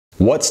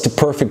What's the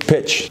perfect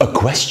pitch? A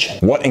question.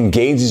 What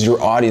engages your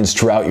audience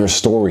throughout your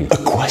story? A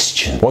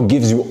question. What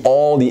gives you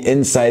all the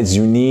insights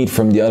you need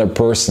from the other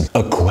person?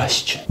 A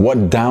question.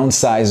 What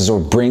downsizes or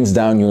brings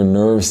down your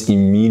nerves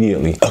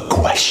immediately? A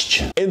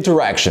question.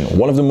 Interaction.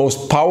 One of the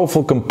most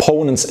powerful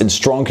components in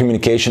strong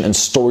communication and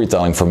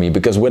storytelling for me,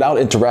 because without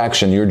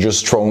interaction, you're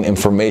just throwing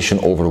information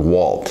over the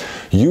wall.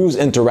 Use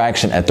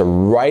interaction at the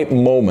right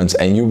moments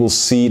and you will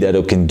see that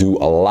it can do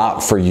a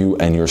lot for you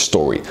and your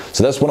story.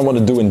 So that's what I want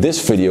to do in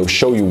this video,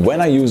 show you when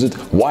I use it,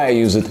 why I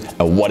use it,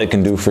 and what it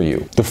can do for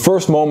you. The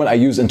first moment I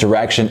use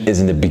interaction is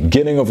in the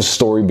beginning of a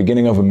story,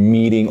 beginning of a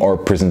meeting or a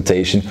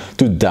presentation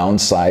to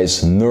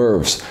downsize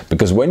nerves.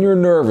 Because when you're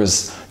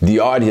nervous, the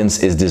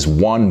audience is this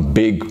one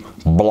big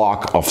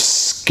block of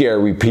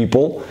scary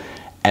people.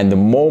 And the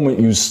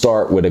moment you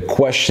start with a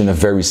question, a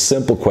very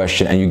simple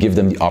question, and you give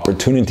them the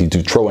opportunity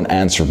to throw an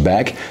answer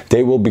back,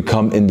 they will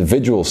become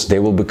individuals, they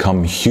will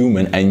become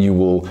human, and you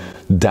will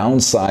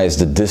downsize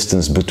the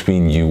distance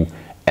between you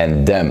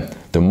and them.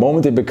 The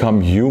moment they become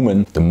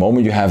human, the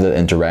moment you have that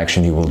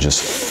interaction, you will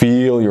just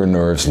feel your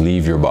nerves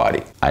leave your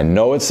body. I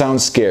know it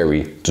sounds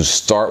scary to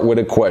start with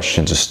a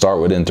question, to start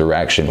with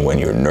interaction when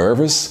you're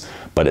nervous,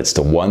 but it's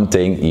the one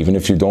thing, even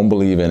if you don't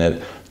believe in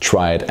it,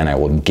 try it and I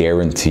will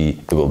guarantee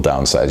it will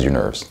downsize your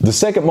nerves. The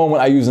second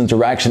moment I use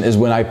interaction is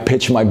when I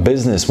pitch my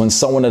business. When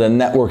someone at a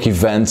network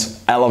event,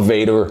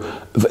 elevator,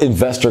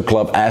 investor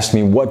club asks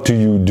me, what do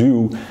you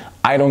do?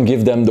 I don't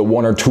give them the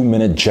 1 or 2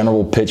 minute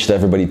general pitch that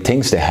everybody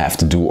thinks they have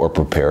to do or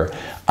prepare.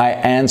 I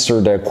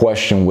answer their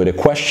question with a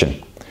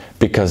question,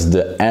 because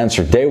the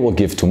answer they will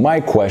give to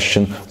my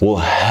question will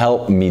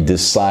help me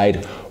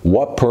decide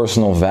what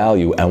personal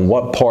value and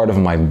what part of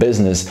my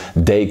business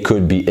they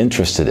could be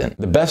interested in.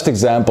 The best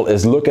example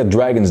is look at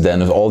Dragon's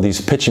Den, of all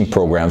these pitching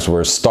programs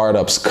where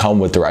startups come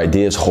with their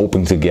ideas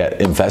hoping to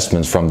get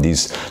investments from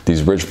these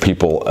rich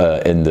people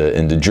in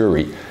the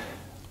jury.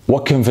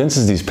 What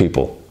convinces these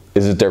people?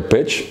 Is it their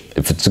pitch?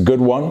 If it's a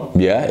good one,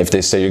 yeah. If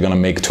they say you're gonna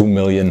make 2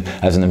 million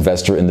as an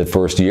investor in the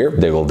first year,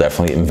 they will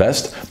definitely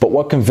invest. But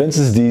what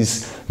convinces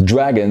these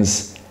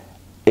dragons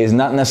is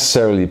not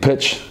necessarily the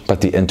pitch,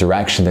 but the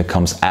interaction that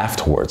comes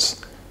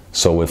afterwards.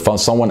 So if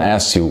someone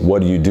asks you,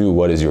 what do you do?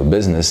 What is your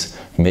business?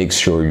 Make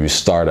sure you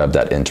start up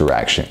that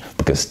interaction,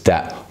 because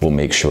that will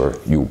make sure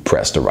you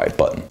press the right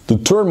button. The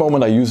third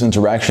moment I use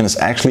interaction is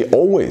actually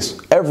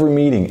always, every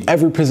meeting,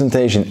 every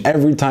presentation,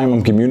 every time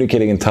I'm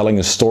communicating and telling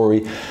a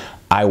story,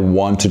 I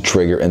want to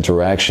trigger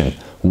interaction.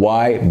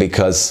 Why?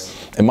 Because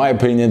in my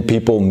opinion,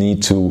 people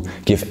need to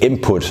give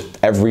input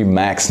every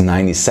max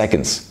 90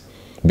 seconds.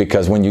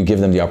 Because when you give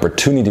them the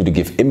opportunity to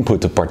give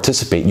input, to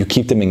participate, you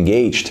keep them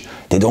engaged.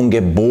 They don't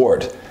get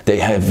bored. They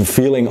have a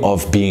feeling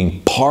of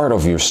being part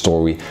of your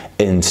story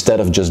instead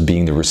of just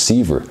being the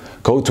receiver.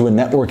 Go to a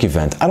network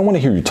event. I don't want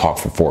to hear you talk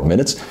for 4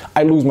 minutes.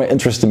 I lose my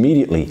interest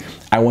immediately.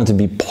 I want to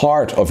be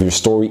part of your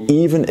story,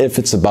 even if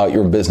it's about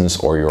your business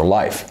or your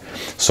life.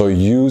 So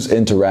use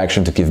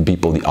interaction to give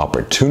people the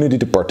opportunity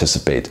to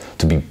participate,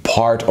 to be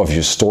part of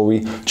your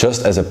story.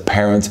 Just as a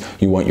parent,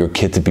 you want your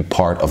kid to be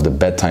part of the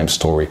bedtime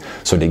story,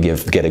 so they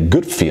get a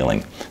good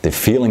feeling. They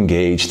feel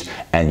engaged,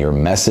 and your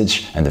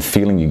message and the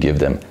feeling you give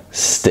them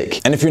stick.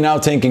 And if you're now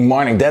thinking,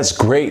 Marnik, that's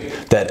great,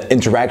 that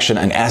interaction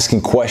and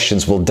asking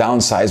questions will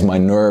downsize my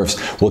nerves,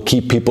 will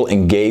keep people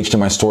engaged in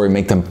my story,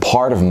 make them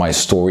part of my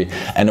story,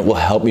 and it will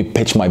help me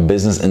pitch my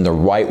business in the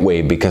right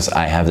way because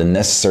I have the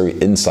necessary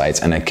insights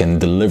and I can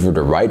deliver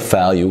the right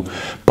value.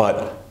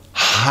 But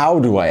how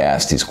do I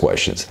ask these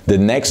questions? The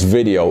next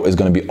video is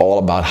going to be all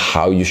about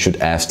how you should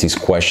ask these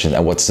questions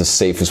and what's the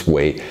safest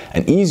way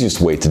and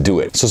easiest way to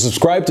do it. So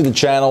subscribe to the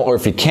channel, or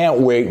if you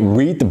can't wait,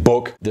 read the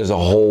book. There's a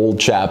whole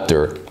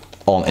chapter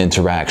on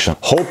interaction.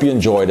 Hope you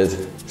enjoyed it.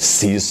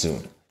 See you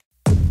soon.